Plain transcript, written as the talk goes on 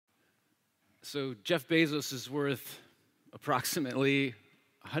So Jeff Bezos is worth approximately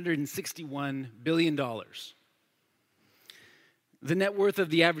 $161 billion. The net worth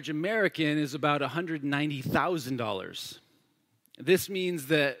of the average American is about $190,000. This means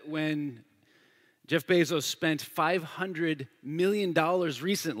that when Jeff Bezos spent $500 million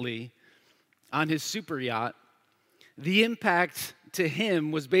recently on his super yacht, the impact to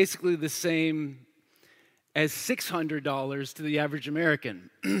him was basically the same as $600 to the average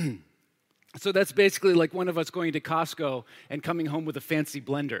American. So that's basically like one of us going to Costco and coming home with a fancy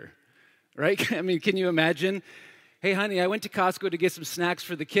blender, right? I mean, can you imagine? Hey, honey, I went to Costco to get some snacks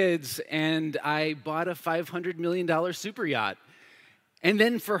for the kids, and I bought a $500 million super yacht. And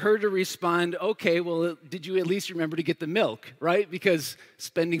then for her to respond, okay, well, did you at least remember to get the milk, right? Because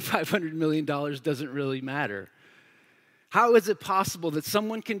spending $500 million doesn't really matter. How is it possible that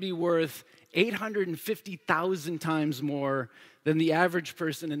someone can be worth 850,000 times more than the average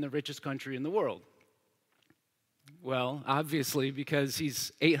person in the richest country in the world? Well, obviously, because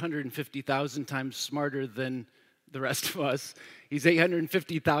he's 850,000 times smarter than the rest of us. He's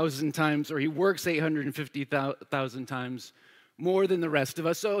 850,000 times, or he works 850,000 times more than the rest of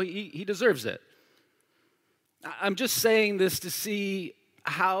us, so he deserves it. I'm just saying this to see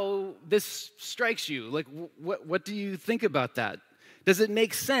how this strikes you. Like, what do you think about that? Does it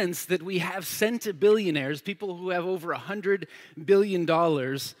make sense that we have centibillionaires, people who have over $100 billion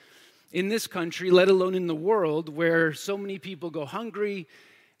in this country, let alone in the world, where so many people go hungry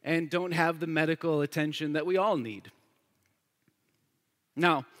and don't have the medical attention that we all need?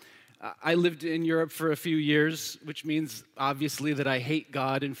 Now, I lived in Europe for a few years, which means obviously that I hate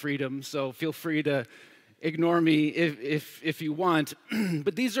God and freedom, so feel free to ignore me if you want.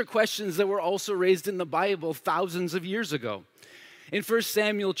 But these are questions that were also raised in the Bible thousands of years ago. In 1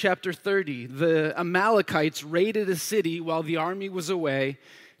 Samuel chapter 30, the Amalekites raided a city while the army was away,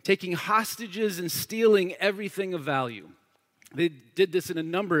 taking hostages and stealing everything of value. They did this in a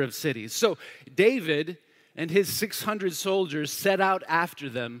number of cities. So David and his 600 soldiers set out after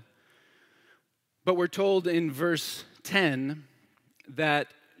them, but we're told in verse 10 that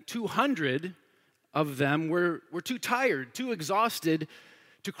 200 of them were too tired, too exhausted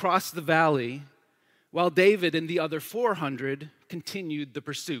to cross the valley, while David and the other 400 continued the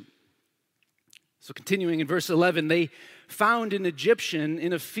pursuit. So continuing in verse 11, they found an Egyptian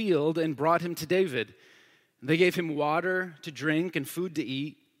in a field and brought him to David. They gave him water to drink and food to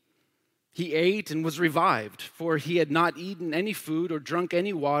eat. He ate and was revived, for he had not eaten any food or drunk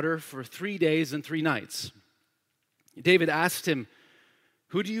any water for 3 days and 3 nights. David asked him,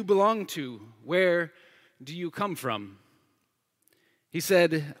 "Who do you belong to? Where do you come from?" He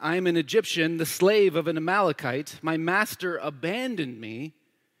said, "I am an Egyptian, the slave of an Amalekite. My master abandoned me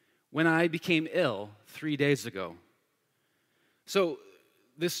when I became ill 3 days ago." So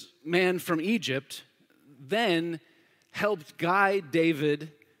this man from Egypt then helped guide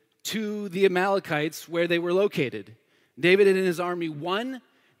David to the Amalekites where they were located. David and his army won.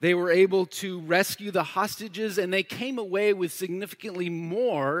 They were able to rescue the hostages, and they came away with significantly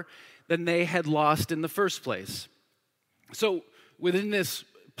more than they had lost in the first place. So within this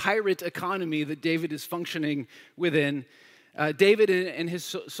pirate economy that David is functioning within, David and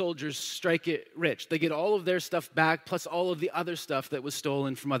his soldiers strike it rich. They get all of their stuff back, plus all of the other stuff that was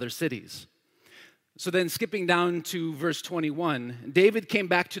stolen from other cities. So then skipping down to verse 21, David came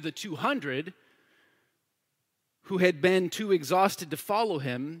back to the 200 who had been too exhausted to follow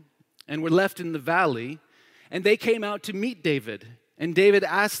him and were left in the valley, and they came out to meet David. And David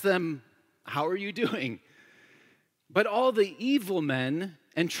asked them, "How are you doing?" But all the evil men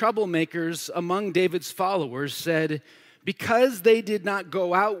and troublemakers among David's followers said, "Because they did not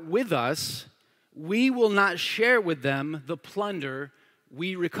go out with us, we will not share with them the plunder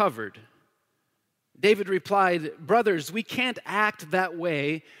we recovered." David replied, "Brothers, we can't act that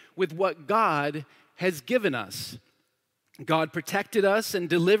way with what God has given us. God protected us and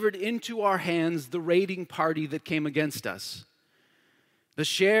delivered into our hands the raiding party that came against us. The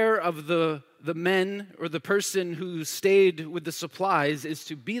share of the men or the person who stayed with the supplies is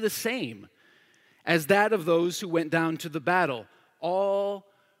to be the same as that of those who went down to the battle. All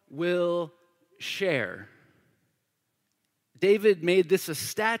will share." David made this a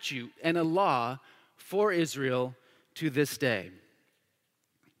statute and a law for Israel to this day.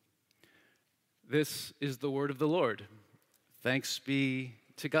 This is the word of the Lord. Thanks be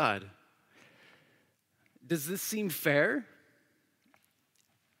to God. Does this seem fair?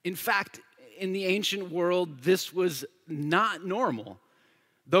 In fact, in the ancient world, this was not normal.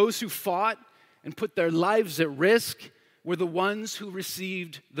 Those who fought and put their lives at risk were the ones who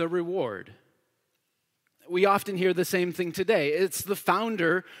received the reward. We often hear the same thing today. It's the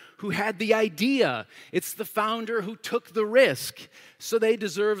founder who had the idea. It's the founder who took the risk, so they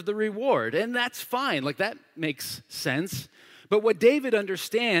deserve the reward. And that's fine. Like, that makes sense. But what David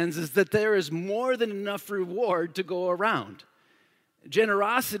understands is that there is more than enough reward to go around.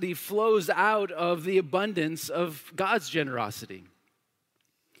 Generosity flows out of the abundance of God's generosity.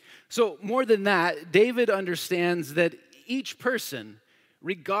 So, more than that, David understands that each person,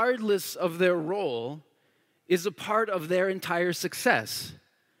 regardless of their role, is a part of their entire success.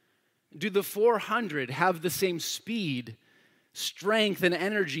 Do the 400 have the same speed, strength, and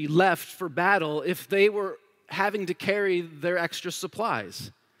energy left for battle if they were having to carry their extra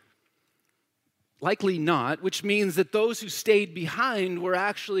supplies? Likely not, which means that those who stayed behind were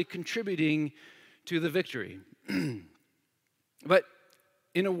actually contributing to the victory. But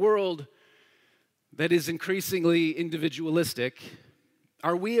in a world that is increasingly individualistic,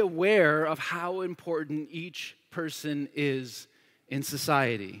 are we aware of how important each person is in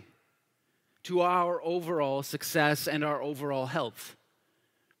society to our overall success and our overall health?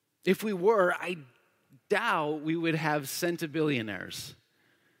 If we were, I doubt we would have centibillionaires.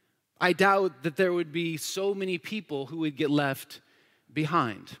 I doubt that there would be so many people who would get left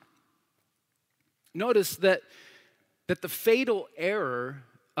behind. Notice that the fatal error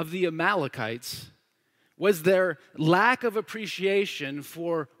of the Amalekites was their lack of appreciation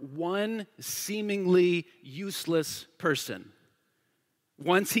for one seemingly useless person.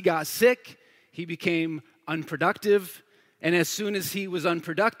 Once he got sick, he became unproductive, and as soon as he was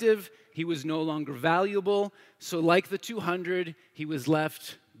unproductive, he was no longer valuable. So like the 200, he was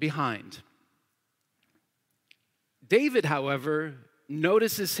left behind. David, however,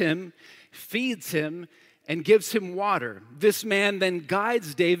 notices him, feeds him, and gives him water. This man then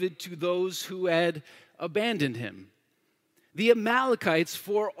guides David to those who had abandoned him. The Amalekites,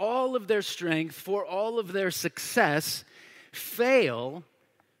 for all of their strength, for all of their success, fail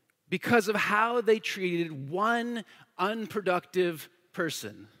because of how they treated one unproductive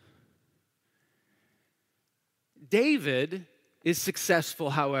person. David is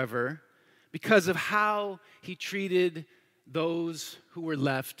successful, however, because of how he treated those who were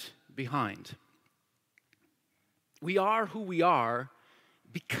left behind. We are who we are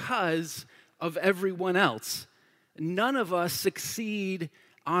because of everyone else. None of us succeed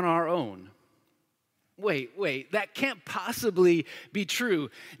on our own. Wait, that can't possibly be true.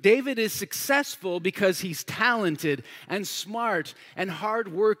 David is successful because he's talented and smart and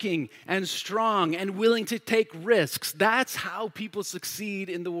hardworking and strong and willing to take risks. That's how people succeed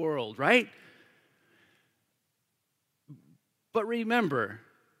in the world, right? But remember,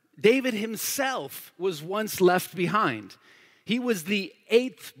 David himself was once left behind. He was the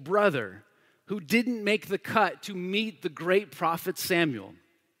 8th brother who didn't make the cut to meet the great prophet Samuel.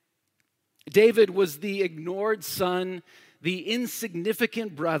 David was the ignored son, the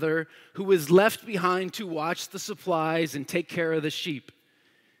insignificant brother who was left behind to watch the supplies and take care of the sheep.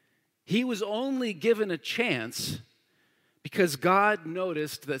 He was only given a chance because God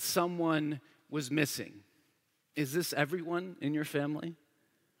noticed that someone was missing. Is this everyone in your family?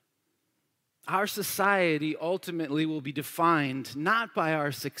 Our society ultimately will be defined not by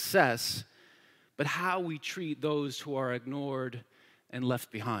our success, but how we treat those who are ignored and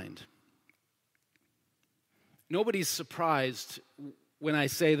left behind. Nobody's surprised when I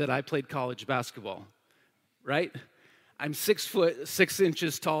say that I played college basketball, right? I'm 6 foot 6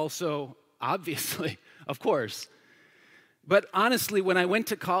 inches tall, so obviously, of course. But honestly, when I went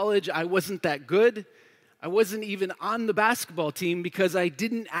to college, I wasn't that good. I wasn't even on the basketball team because I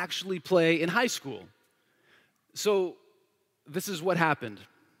didn't actually play in high school. So this is what happened.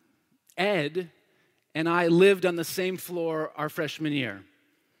 Ed and I lived on the same floor our freshman year.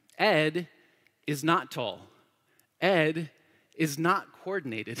 Ed is not tall. Ed is not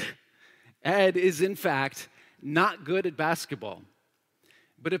coordinated. Ed is, in fact, not good at basketball.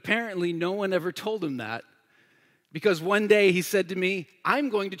 But apparently no one ever told him that, because one day he said to me, "I'm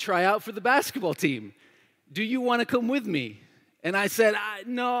going to try out for the basketball team. Do you want to come with me?" And I said,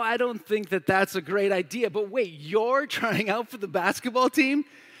 "No, I don't think that that's a great idea." "But wait, you're trying out for the basketball team?"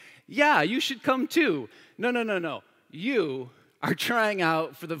 "Yeah, you should come too." No. You are trying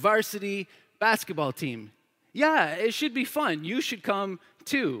out for the varsity basketball team." "Yeah, it should be fun. You should come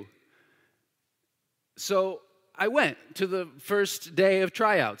too." So I went to the first day of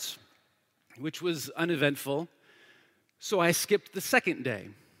tryouts, which was uneventful. So I skipped the second day.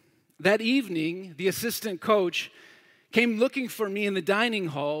 That evening, the assistant coach came looking for me in the dining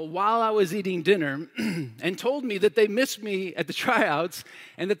hall while I was eating dinner and told me that they missed me at the tryouts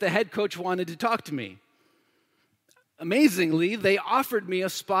and that the head coach wanted to talk to me. amazingly, they offered me a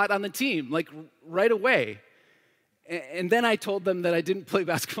spot on the team, like right away. And then I told them that I didn't play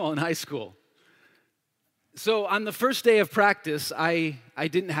basketball in high school. So on the first day of practice, I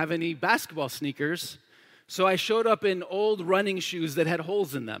didn't have any basketball sneakers, so I showed up in old running shoes that had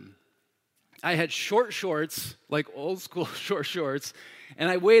holes in them. I had short shorts, like old school short shorts, and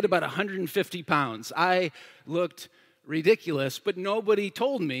I weighed about 150 pounds. I looked ridiculous, but nobody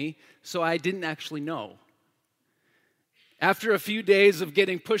told me, so I didn't actually know. After a few days of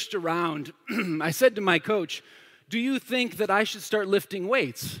getting pushed around, I said to my coach, "Do you think that I should start lifting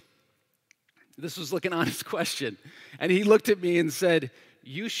weights?" This was like an honest question. And he looked at me and said,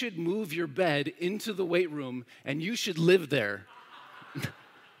 "You should move your bed into the weight room and you should live there."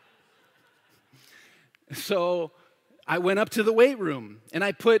 So I went up to the weight room and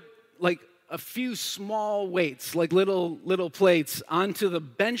I put like a few small weights, like little plates, onto the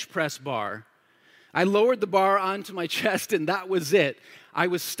bench press bar. I lowered the bar onto my chest and that was it. I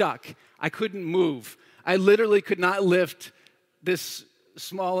was stuck. I couldn't move. I literally could not lift this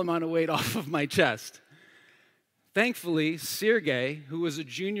small amount of weight off of my chest. Thankfully, Sergey, who was a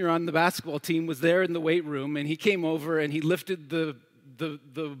junior on the basketball team, was there in the weight room, and he came over and he lifted the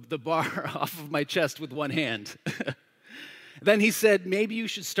bar off of my chest with one hand. Then he said, "Maybe you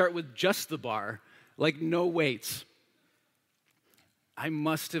should start with just the bar, like no weights." I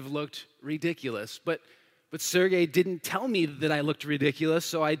must have looked ridiculous, but Sergey didn't tell me that I looked ridiculous,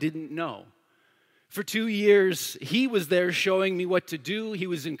 so I didn't know. For 2 years, he was there showing me what to do. He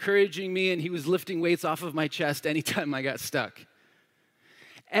was encouraging me, and he was lifting weights off of my chest anytime I got stuck.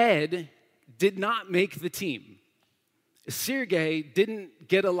 Ed did not make the team. Sergey didn't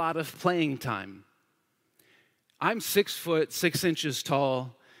get a lot of playing time. I'm 6 foot, 6 inches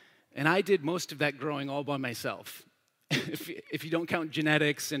tall, and I did most of that growing all by myself. If you don't count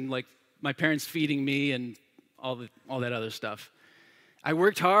genetics and like my parents feeding me and all that other stuff. I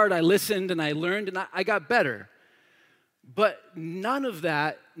worked hard, I listened, and I learned, and I got better. But none of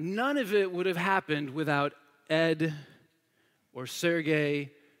it would have happened without Ed or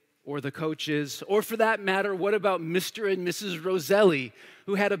Sergey or the coaches, or for that matter, what about Mr. and Mrs. Roselli,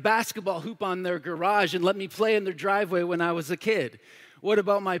 who had a basketball hoop on their garage and let me play in their driveway when I was a kid? What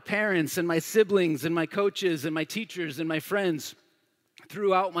about my parents and my siblings and my coaches and my teachers and my friends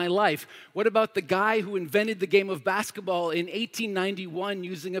throughout my life? What about the guy who invented the game of basketball in 1891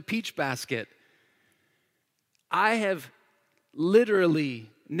 using a peach basket? I have literally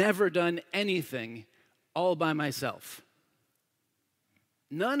never done anything all by myself.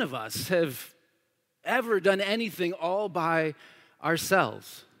 None of us have ever done anything all by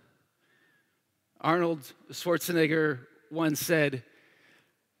ourselves. Arnold Schwarzenegger once said,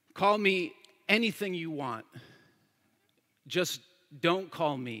 "Call me anything you want. Just don't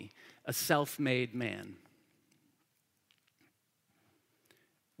call me a self-made man."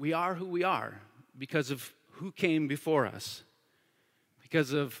 We are who we are because of who came before us,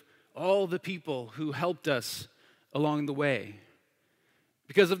 because of all the people who helped us along the way,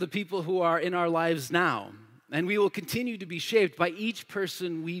 because of the people who are in our lives now. And we will continue to be shaped by each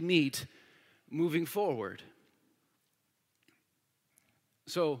person we meet moving forward.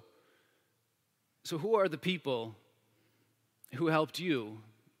 So who are the people who helped you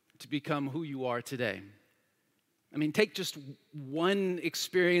to become who you are today? I mean, take just one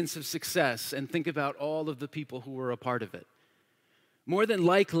experience of success and think about all of the people who were a part of it. More than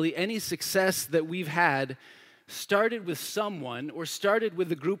likely, any success that we've had started with someone or started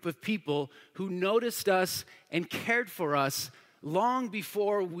with a group of people who noticed us and cared for us long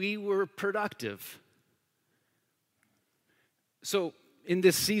before we were productive. So in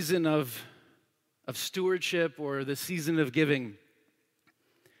this season of stewardship or the season of giving,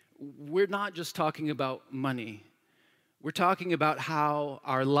 we're not just talking about money. We're talking about how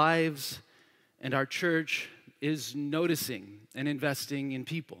our lives and our church is noticing and investing in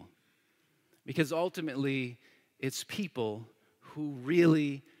people. Because ultimately, it's people who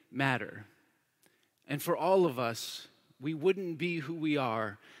really matter. And for all of us, we wouldn't be who we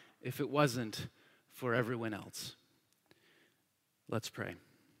are if it wasn't for everyone else. Let's pray.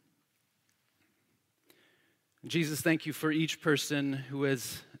 Jesus, thank you for each person who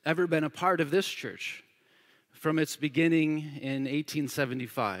has ever been a part of this church from its beginning in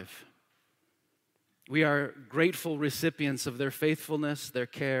 1875. We are grateful recipients of their faithfulness, their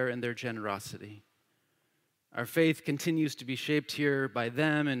care, and their generosity. Our faith continues to be shaped here by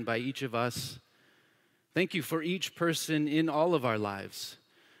them and by each of us. Thank you for each person in all of our lives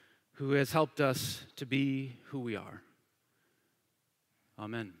who has helped us to be who we are.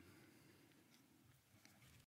 Amen.